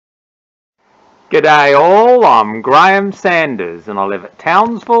G'day all, I'm Graham Sanders and I live at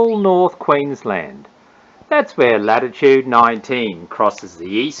Townsville, North Queensland. That's where latitude 19 crosses the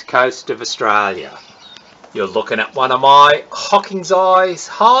east coast of Australia. You're looking at one of my Hocking's Eyes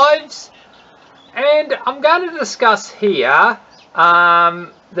hives, and I'm going to discuss here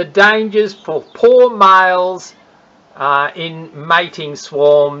the dangers for poor males in mating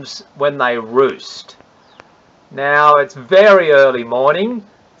swarms when they roost. Now it's very early morning,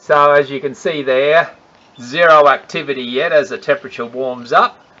 so as you can see there, zero activity yet as the temperature warms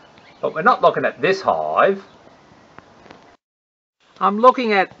up. But we're not looking at this hive. I'm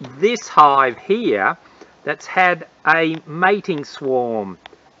looking at this hive here that's had a mating swarm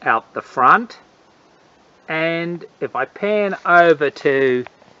out the front. And if I pan over to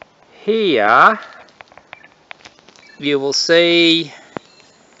here, you will see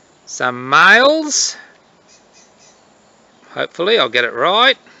some males. Hopefully I'll get it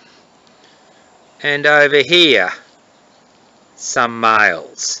right. And over here, some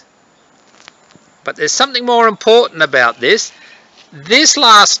males. But there's something more important about this. This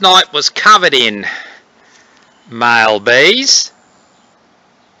last night was covered in male bees.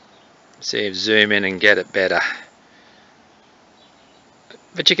 See if I zoom in and get it better.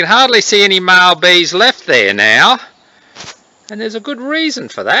 But you can hardly see any male bees left there now. And there's a good reason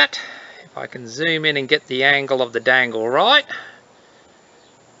for that. If I can zoom in and get the angle of the dangle right.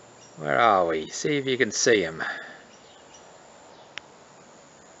 Where are we? See if you can see them.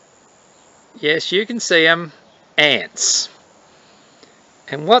 Yes, you can see them. Ants.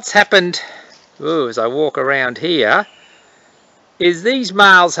 And what's happened, as I walk around here, is these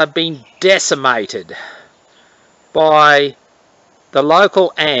males have been decimated by the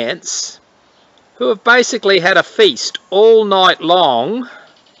local ants, who have basically had a feast all night long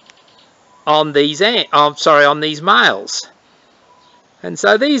on these on these males. And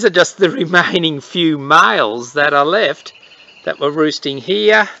so these are just the remaining few males that are left that were roosting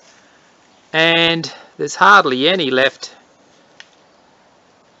here, and there's hardly any left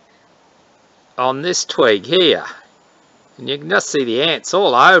on this twig here. And you can just see the ants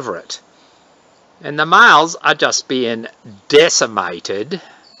all over it. And the males are just being decimated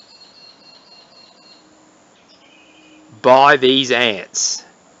by these ants.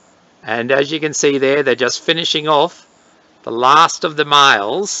 And as you can see there, they're just finishing off the last of the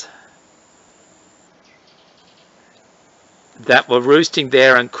males that were roosting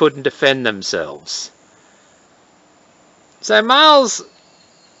there and couldn't defend themselves. So males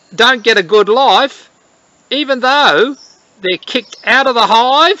don't get a good life, even though they're kicked out of the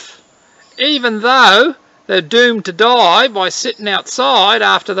hive, even though they're doomed to die by sitting outside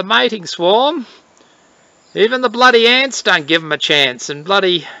after the mating swarm. Even the bloody ants don't give them a chance and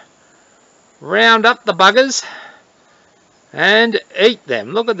bloody round up the buggers and eat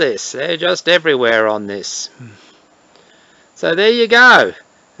them. Look at this, they're just everywhere on this. So there you go,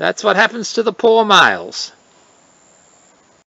 that's what happens to the poor males.